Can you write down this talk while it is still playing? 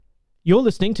You're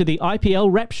listening to the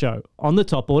IPL Wrap Show on the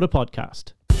Top Order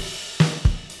podcast.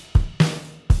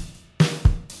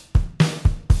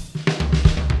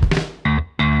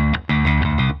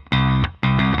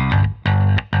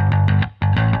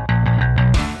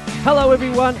 Hello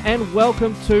everyone and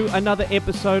welcome to another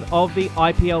episode of the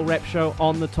IPL Wrap Show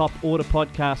on the Top Order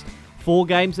podcast. 4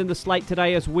 games in the slate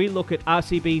today as we look at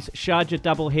RCB's Sharjah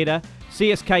doubleheader.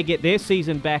 CSK get their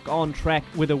season back on track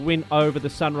with a win over the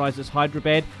Sunrisers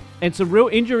Hyderabad, and some real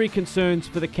injury concerns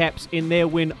for the Caps in their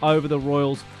win over the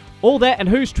Royals. All that and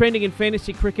who's trending in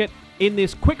fantasy cricket in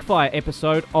this quickfire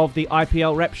episode of the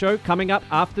IPL Wrap Show coming up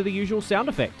after the usual sound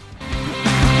effect.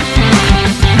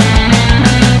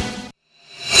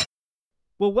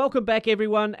 Well, welcome back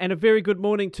everyone and a very good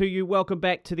morning to you. Welcome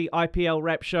back to the IPL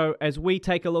Wrap Show as we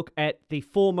take a look at the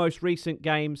 4 most recent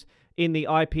games in the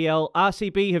IPL.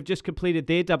 RCB have just completed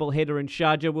their doubleheader in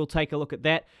Sharjah. We'll take a look at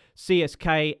that.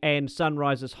 CSK and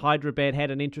Sunrisers Hyderabad had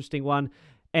an interesting one.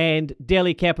 And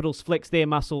Delhi Capitals flexed their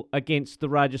muscle against the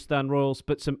Rajasthan Royals,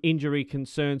 but some injury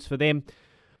concerns for them.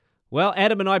 Well,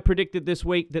 Adam and I predicted this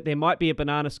week that there might be a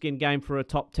banana skin game for a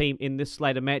top team in this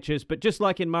slate of matches. But just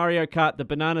like in Mario Kart, the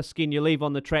banana skin you leave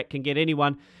on the track can get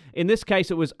anyone. In this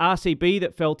case, it was RCB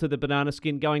that fell to the banana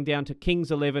skin, going down to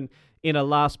Kings 11 in a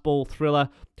last ball thriller.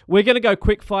 We're going to go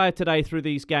quick fire today through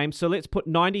these games. So let's put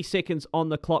 90 seconds on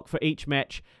the clock for each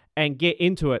match and get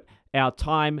into it. Our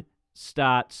time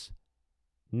starts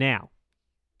now.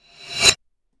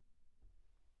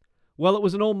 Well, it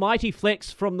was an almighty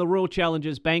flex from the Royal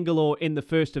Challengers Bangalore in the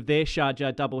first of their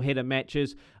Sharjah doubleheader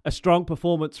matches. A strong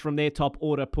performance from their top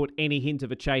order put any hint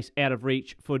of a chase out of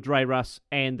reach for Dre Russ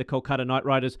and the Kolkata Knight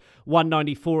Riders.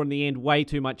 194 in the end, way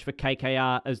too much for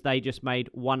KKR as they just made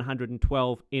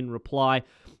 112 in reply.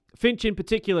 Finch in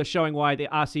particular showing why the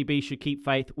RCB should keep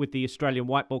faith with the Australian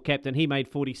white ball captain. He made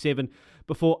 47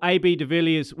 before AB de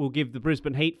Villiers will give the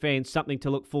Brisbane Heat fans something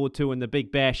to look forward to in the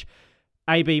Big Bash.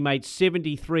 AB made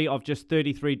 73 of just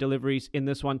 33 deliveries in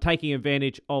this one, taking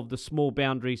advantage of the small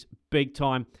boundaries big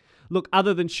time. Look,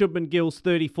 other than Shubman Gill's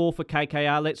 34 for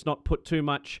KKR, let's not put too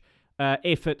much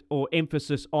effort or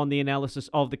emphasis on the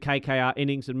analysis of the KKR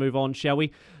innings and move on, shall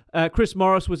we? Chris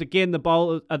Morris was again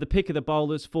the pick of the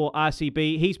bowlers for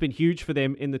RCB. He's been huge for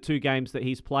them in the 2 games that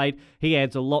he's played. He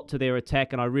adds a lot to their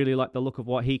attack, and I really like the look of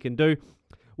what he can do.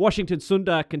 Washington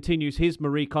Sundar continues his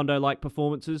Marie Kondo-like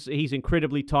performances. He's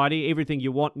incredibly tidy. Everything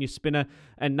you want in your spinner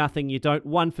and nothing you don't.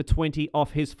 1 for 20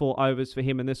 off his 4 overs for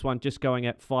him in this one, just going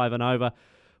at 5 and over.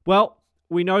 Well,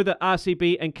 we know that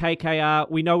RCB and KKR,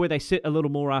 we know where they sit a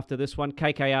little more after this one.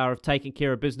 KKR have taken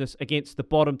care of business against the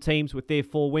bottom teams with their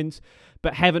 4 wins,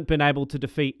 but haven't been able to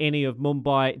defeat any of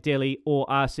Mumbai, Delhi or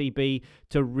RCB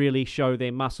to really show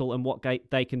their muscle and what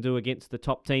they can do against the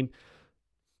top team.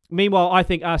 Meanwhile, I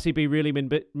think RCB really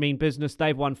mean business.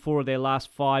 They've won 4 of their last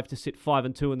 5 to sit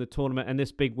 5-2 in the tournament, and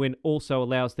this big win also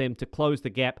allows them to close the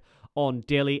gap on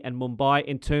Delhi and Mumbai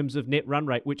in terms of net run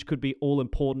rate, which could be all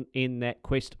important in that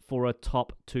quest for a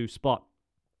top 2 spot.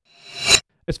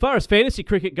 As far as fantasy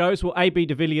cricket goes, well, AB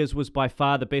de Villiers was by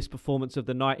far the best performance of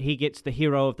the night. He gets the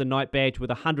Hero of the Night badge with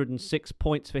 106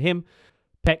 points for him.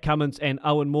 Pat Cummins and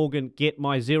Owen Morgan get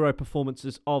my 0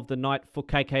 performances of the night for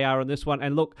KKR in this one.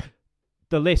 And look,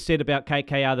 the less said about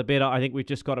KKR, the better. I think we've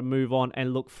just got to move on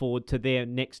and look forward to their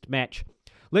next match.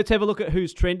 Let's have a look at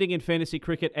who's trending in fantasy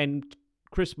cricket, and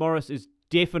Chris Morris is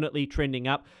definitely trending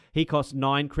up. He costs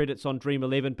 9 credits on Dream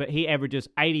 11, but he averages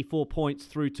 84 points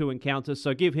through 2 encounters,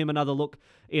 so give him another look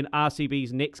in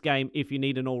RCB's next game if you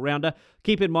need an all-rounder.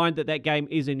 Keep in mind that game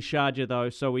is in Sharjah, though,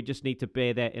 so we just need to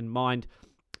bear that in mind.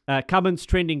 Cummins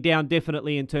trending down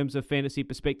definitely in terms of fantasy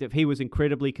perspective. He was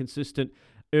incredibly consistent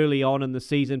early on in the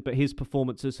season, but his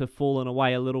performances have fallen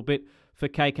away a little bit for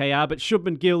KKR. But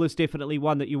Shubman Gill is definitely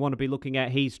one that you want to be looking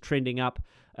at. He's trending up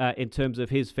in terms of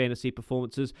his fantasy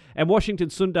performances. And Washington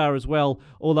Sundar as well,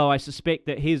 although I suspect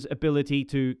that his ability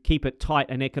to keep it tight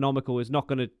and economical is not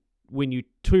going to win you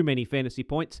too many fantasy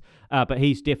points, but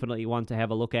he's definitely one to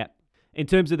have a look at. In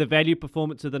terms of the value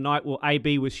performance of the night, well,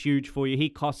 AB was huge for you. He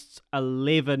costs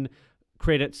 11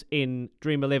 credits in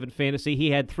Dream 11 Fantasy.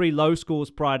 He had 3 low scores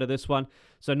prior to this one,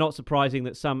 so not surprising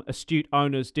that some astute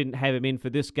owners didn't have him in for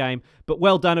this game. But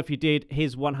well done if you did.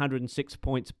 His 106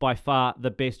 points, by far the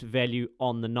best value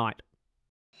on the night.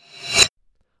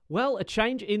 Well, a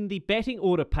change in the batting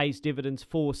order pays dividends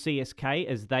for CSK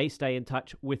as they stay in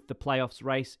touch with the playoffs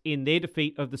race in their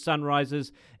defeat of the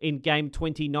Sunrisers in Game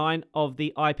 29 of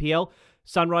the IPL.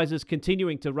 Sunrisers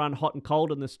continuing to run hot and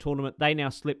cold in this tournament. They now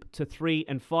slip to 3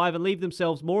 and 5 and leave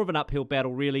themselves more of an uphill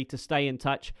battle really to stay in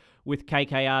touch with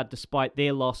KKR despite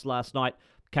their loss last night.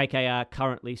 KKR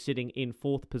currently sitting in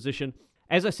 4th position.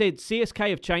 As I said, CSK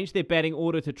have changed their batting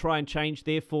order to try and change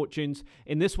their fortunes.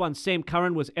 In this one, Sam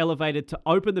Curran was elevated to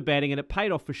open the batting, and it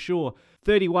paid off for sure.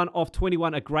 31 off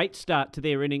 21, a great start to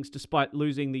their innings despite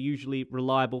losing the usually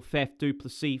reliable Faf du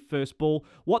Plessis first ball.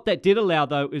 What that did allow,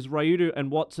 though, is Rayudu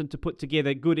and Watson to put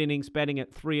together good innings batting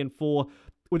at 3 and 4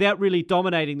 without really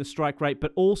dominating the strike rate,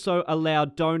 but also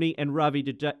allowed Dhoni and Ravi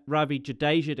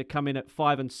Jadeja to come in at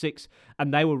 5 and 6,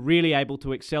 and they were really able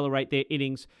to accelerate their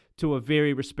innings to a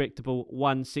very respectable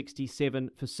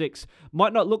 167 for 6.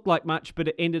 Might not look like much, but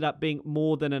it ended up being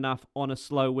more than enough on a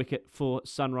slow wicket for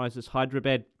Sunrisers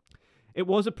Hyderabad. It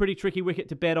was a pretty tricky wicket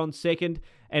to bat on second,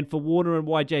 and for Warner and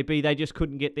YJB, they just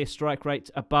couldn't get their strike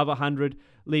rates above 100,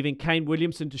 leaving Kane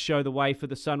Williamson to show the way for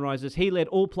the Sunrisers. He led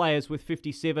all players with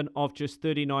 57 of just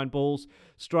 39 balls,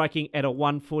 striking at a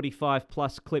 145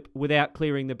 plus clip without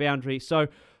clearing the boundary. So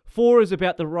 4 is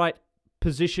about the right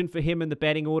position for him in the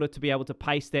batting order to be able to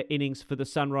pace their innings for the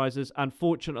Sunrisers.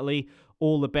 Unfortunately,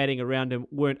 all the batting around him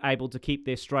weren't able to keep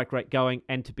their strike rate going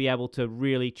and to be able to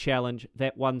really challenge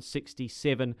that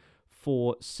 167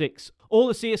 for 6. All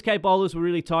the CSK bowlers were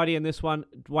really tidy in this one.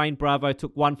 Dwayne Bravo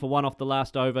took 1 for 1 off the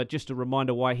last over. Just a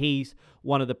reminder why he's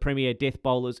one of the premier death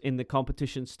bowlers in the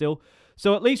competition still.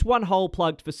 So at least 1 hole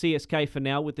plugged for CSK for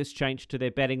now with this change to their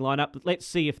batting lineup. But let's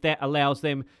see if that allows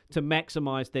them to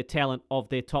maximise their talent of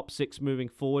their top 6 moving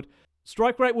forward.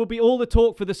 Strike rate will be all the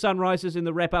talk for the Sunrisers in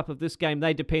the wrap-up of this game.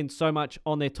 They depend so much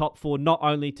on their top 4, not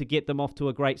only to get them off to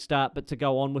a great start, but to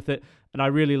go on with it. And I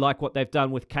really like what they've done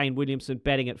with Kane Williamson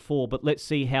batting at 4, but let's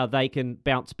see how they can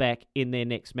bounce back in their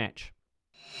next match.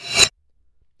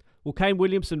 Well, Kane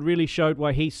Williamson really showed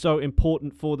why he's so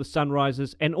important for the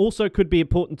Sunrisers and also could be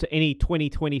important to any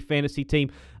 2020 fantasy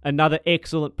team. Another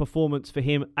excellent performance for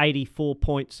him, 84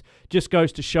 points. Just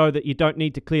goes to show that you don't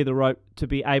need to clear the rope to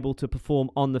be able to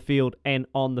perform on the field and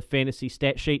on the fantasy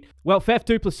stat sheet. Well, Faf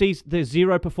du Plessis, the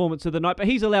 0 performance of the night, but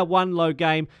he's allowed 1 low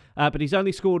game, but he's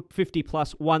only scored 50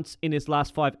 plus once in his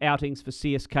last 5 outings for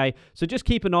CSK. So just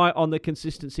keep an eye on the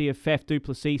consistency of Faf du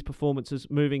Plessis' performances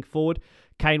moving forward.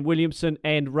 Kane Williamson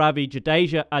and Ravi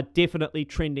Jadeja are definitely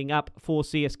trending up for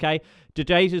CSK.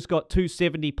 Jadeja's got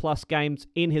 270 plus games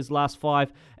in his last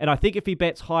 5, and I think if he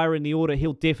bats higher in the order,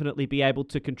 he'll definitely be able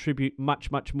to contribute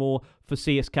much, much more for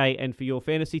CSK and for your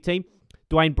fantasy team.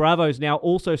 Dwayne Bravo's now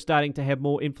also starting to have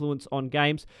more influence on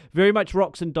games. Very much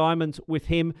rocks and diamonds with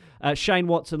him. Shane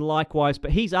Watson likewise,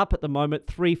 but he's up at the moment,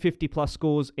 350 plus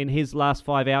scores in his last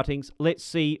 5 outings. Let's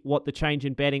see what the change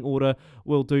in batting order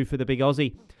will do for the big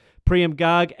Aussie. Priyam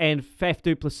Garg and Faf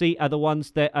du Plessis are the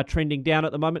ones that are trending down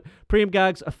at the moment. Priyam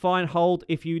Garg's a fine hold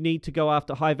if you need to go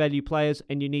after high-value players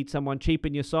and you need someone cheap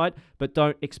in your side, but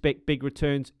don't expect big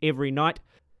returns every night.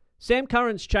 Sam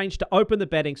Curran's change to open the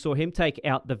batting saw him take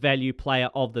out the value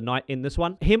player of the night in this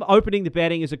one. Him opening the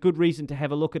batting is a good reason to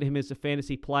have a look at him as a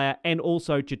fantasy player, and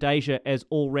also Jadeja as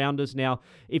all-rounders now.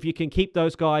 If you can keep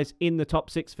those guys in the top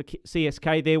 6 for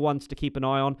CSK, they're ones to keep an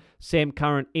eye on. Sam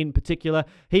Curran in particular.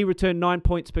 He returned 9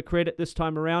 points per credit this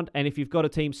time around, and if you've got a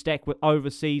team stacked with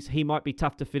overseas, he might be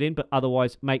tough to fit in, but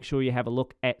otherwise make sure you have a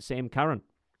look at Sam Curran.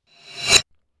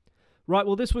 Right,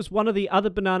 well, this was one of the other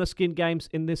banana skin games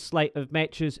in this slate of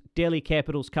matches. Delhi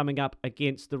Capitals coming up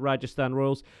against the Rajasthan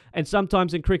Royals. And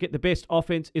sometimes in cricket, the best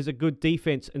offense is a good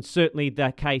defense, and certainly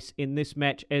the case in this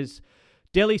match as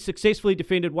Delhi successfully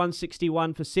defended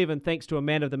 161 for 7 thanks to a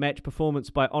man-of-the-match performance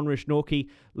by Onrish Nortje,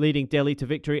 leading Delhi to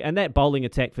victory. And that bowling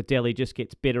attack for Delhi just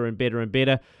gets better and better and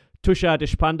better. Tushar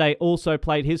Deshpande also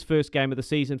played his first game of the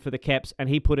season for the Caps, and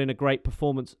he put in a great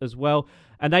performance as well.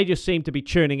 And they just seem to be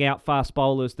churning out fast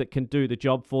bowlers that can do the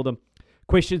job for them.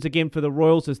 Questions again for the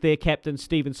Royals as their captain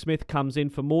Stephen Smith comes in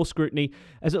for more scrutiny,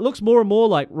 as it looks more and more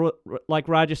like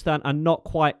Rajasthan are not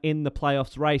quite in the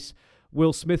playoffs race.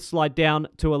 Will Smith slide down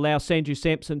to allow Sanju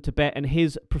Samson to bat in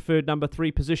his preferred number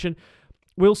 3 position?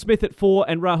 Will Smith at 4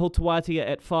 and Rahul Tewatia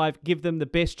at 5 give them the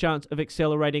best chance of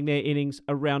accelerating their innings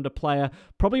around a player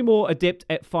probably more adept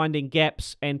at finding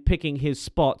gaps and picking his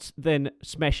spots than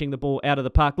smashing the ball out of the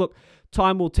park? Look,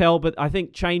 time will tell, but I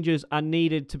think changes are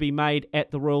needed to be made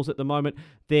at the Royals at the moment.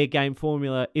 Their game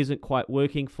formula isn't quite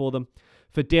working for them.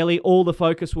 For Delhi, all the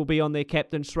focus will be on their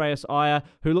captain, Shreyas Iyer,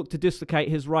 who looked to dislocate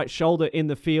his right shoulder in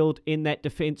the field in that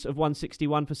defence of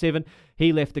 161 for 7.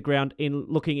 He left the ground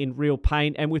looking in real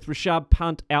pain. And with Rishabh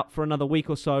Pant out for another week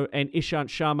or so and Ishant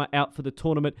Sharma out for the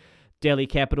tournament, Delhi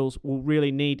Capitals will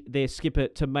really need their skipper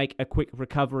to make a quick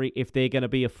recovery if they're going to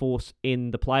be a force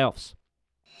in the playoffs.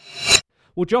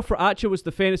 Well, Jofra Archer was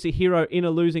the fantasy hero in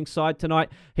a losing side tonight.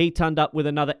 He turned up with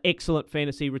another excellent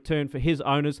fantasy return for his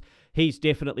owners. He's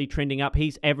definitely trending up.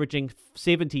 He's averaging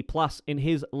 70 plus in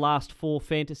his last 4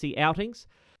 fantasy outings.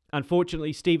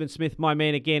 Unfortunately, Stephen Smith, my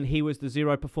man again, he was the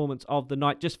zero performance of the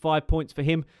night. Just 5 points for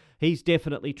him. He's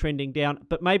definitely trending down,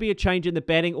 but maybe a change in the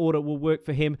batting order will work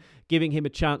for him, giving him a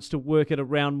chance to work it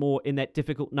around more in that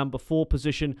difficult number 4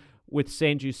 position, with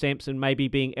Sanju Samson maybe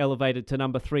being elevated to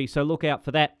number 3. So look out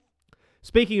for that.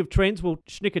 Speaking of trends, well,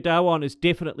 Shikhar Dhawan is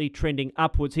definitely trending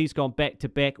upwards. He's gone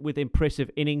back-to-back with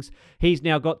impressive innings. He's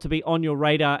now got to be on your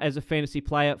radar as a fantasy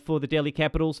player for the Delhi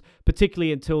Capitals,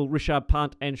 particularly until Rishabh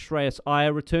Pant and Shreyas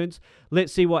Iyer returns.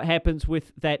 Let's see what happens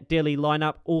with that Delhi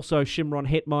lineup. Also, Shimron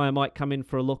Hetmeyer might come in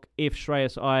for a look if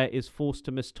Shreyas Iyer is forced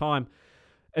to miss time.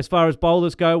 As far as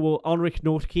bowlers go, well, Anrich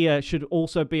Nortje should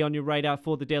also be on your radar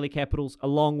for the Delhi Capitals,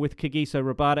 along with Kagiso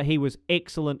Rabada. He was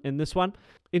excellent in this one.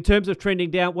 In terms of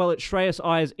trending down, well, it's Shreyas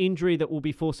Iyer's injury that will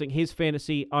be forcing his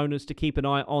fantasy owners to keep an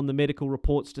eye on the medical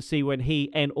reports to see when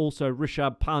he and also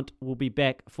Rishabh Pant will be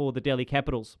back for the Delhi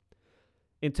Capitals.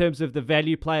 In terms of the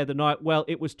value player of the night, well,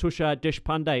 it was Tushar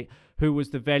Deshpande, who was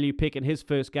the value pick in his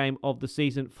first game of the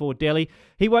season for Delhi.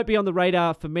 He won't be on the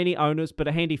radar for many owners, but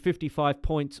a handy 55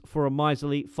 points for a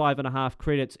miserly 5.5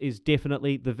 credits is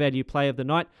definitely the value player of the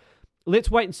night.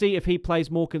 Let's wait and see if he plays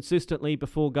more consistently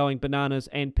before going bananas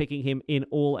and picking him in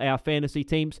all our fantasy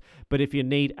teams. But if you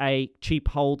need a cheap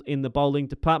hold in the bowling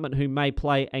department who may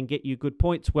play and get you good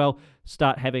points, well,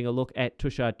 start having a look at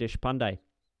Tushar Deshpande.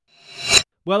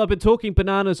 Well, I've been talking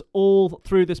bananas all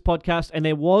through this podcast, and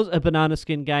there was a banana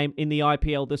skin game in the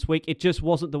IPL this week. It just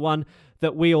wasn't the one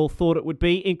that we all thought it would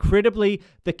be. Incredibly,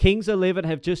 the Kings 11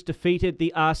 have just defeated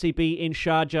the RCB in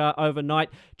Sharjah overnight,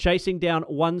 chasing down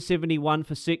 171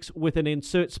 for 6 with an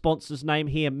insert sponsor's name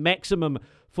here, Maximum,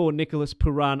 for Nicholas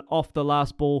Pooran off the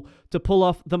last ball to pull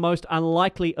off the most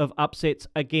unlikely of upsets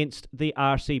against the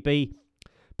RCB.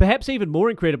 Perhaps even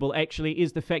more incredible, actually,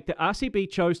 is the fact that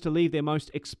RCB chose to leave their most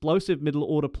explosive middle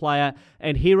order player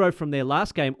and hero from their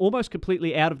last game almost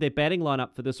completely out of their batting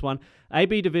lineup for this one.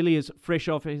 AB de Villiers, fresh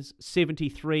off his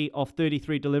 73 off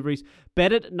 33 deliveries,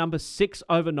 batted at number 6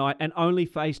 overnight and only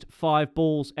faced 5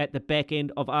 balls at the back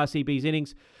end of RCB's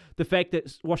innings. The fact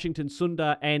that Washington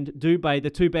Sundar and Dubey, the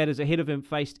two batters ahead of him,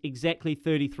 faced exactly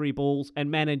 33 balls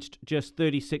and managed just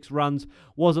 36 runs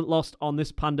wasn't lost on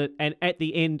this pundit. And at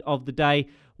the end of the day,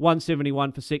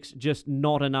 171 for 6, just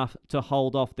not enough to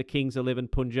hold off the Kings 11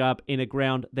 Punjab in a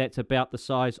ground that's about the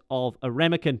size of a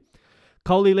ramekin.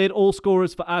 Kohli led all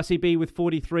scorers for RCB with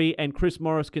 43, and Chris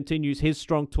Morris continues his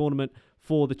strong tournament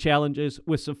for the Challengers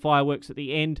with some fireworks at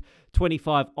the end,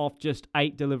 25 off just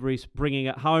 8 deliveries, bringing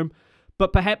it home.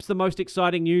 But perhaps the most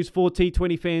exciting news for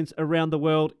T20 fans around the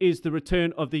world is the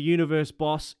return of the universe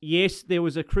boss. Yes, there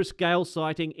was a Chris Gayle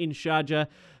sighting in Sharjah.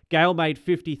 Gayle made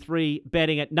 53,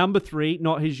 batting at number 3,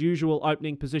 not his usual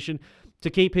opening position,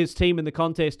 to keep his team in the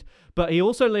contest. But he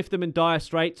also left them in dire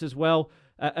straits as well.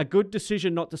 A good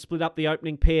decision not to split up the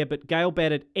opening pair, but Gayle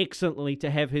batted excellently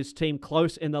to have his team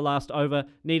close in the last over,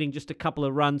 needing just a couple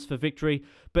of runs for victory.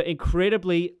 But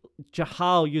incredibly,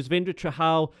 Yuzvendra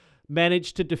Chahal,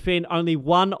 managed to defend only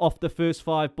 1 off the first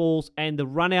 5 balls, and the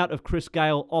run out of Chris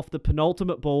Gayle off the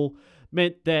penultimate ball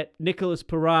meant that Nicholas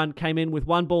Pooran came in with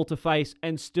 1 ball to face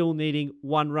and still needing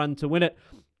 1 run to win it.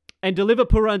 And deliver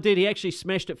Pooran did. He actually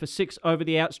smashed it for 6 over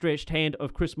the outstretched hand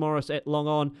of Chris Morris at long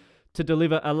on to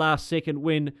deliver a last-second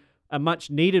win, a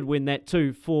much-needed win that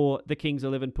too for the Kings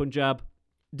 11 Punjab.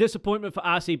 Disappointment for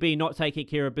RCB not taking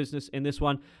care of business in this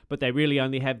one, but they really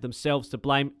only have themselves to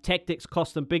blame. Tactics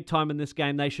cost them big time in this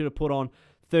game. They should have put on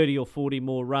 30 or 40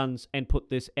 more runs and put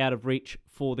this out of reach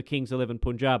for the Kings 11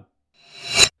 Punjab.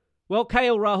 Well,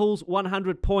 KL Rahul's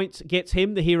 100 points gets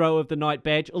him the Hero of the Night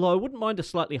badge, although I wouldn't mind a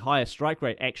slightly higher strike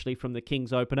rate, actually, from the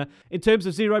Kings opener. In terms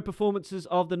of zero performances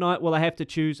of the night, well, I have to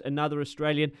choose another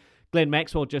Australian. Glenn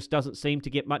Maxwell just doesn't seem to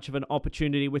get much of an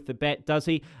opportunity with the bat, does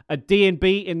he? A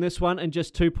DNB in this one and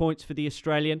just 2 points for the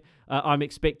Australian. I'm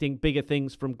expecting bigger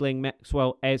things from Glenn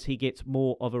Maxwell as he gets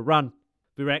more of a run.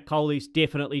 Virat Kohli's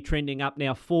definitely trending up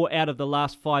now. 4 out of the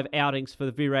last 5 outings for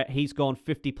the Virat. He's gone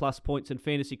 50-plus points in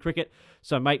fantasy cricket,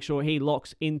 so make sure he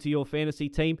locks into your fantasy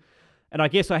team. And I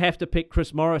guess I have to pick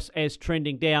Chris Morris as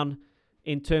trending down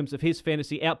in terms of his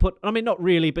fantasy output. I mean, not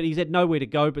really, but he's had nowhere to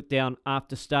go but down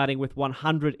after starting with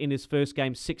 100 in his first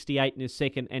game, 68 in his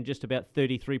second, and just about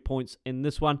 33 points in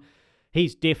this one.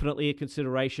 He's definitely a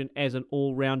consideration as an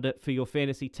all-rounder for your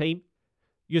fantasy team.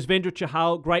 Yuzvendra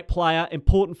Chahal, great player,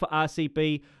 important for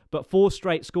RCB, but 4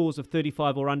 straight scores of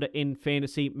 35 or under in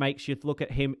fantasy makes you look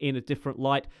at him in a different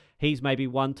light. He's maybe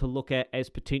one to look at as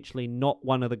potentially not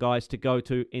one of the guys to go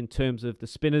to in terms of the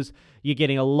spinners. You're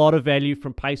getting a lot of value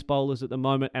from pace bowlers at the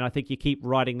moment, and I think you keep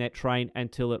riding that train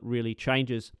until it really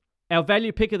changes. Our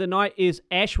value pick of the night is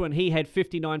Ashwin. He had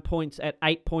 59 points at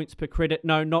 8 points per credit.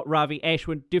 No, not Ravi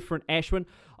Ashwin, different Ashwin.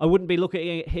 I wouldn't be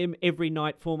looking at him every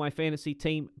night for my fantasy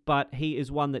team, but he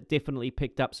is one that definitely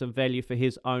picked up some value for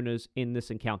his owners in this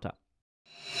encounter.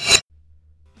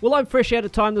 Well, I'm fresh out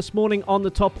of time this morning on the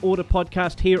Top Order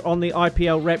podcast here on the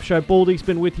IPL Wrap Show. Baldy's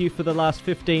been with you for the last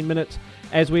 15 minutes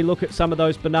as we look at some of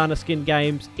those banana skin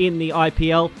games in the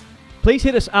IPL. Please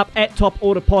hit us up at Top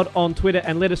Order Pod on Twitter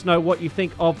and let us know what you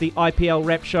think of the IPL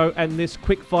Wrap Show and this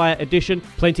quickfire edition.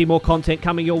 Plenty more content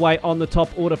coming your way on the Top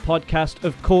Order podcast.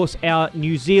 Of course, our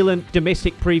New Zealand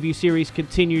domestic preview series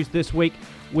continues this week.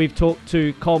 We've talked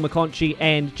to Cole McConchie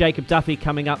and Jacob Duffy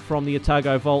coming up from the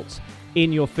Otago Vaults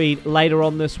in your feed later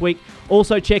on this week.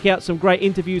 Also check out some great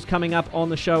interviews coming up on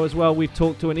the show as well. We've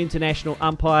talked to an international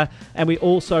umpire and we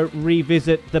also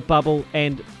revisit the bubble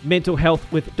and mental health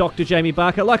with Dr. Jamie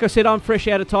Barker. Like I said, I'm fresh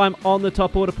out of time on the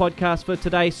Top Order podcast for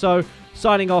today. So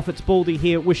signing off, it's Baldy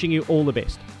here, wishing you all the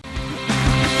best.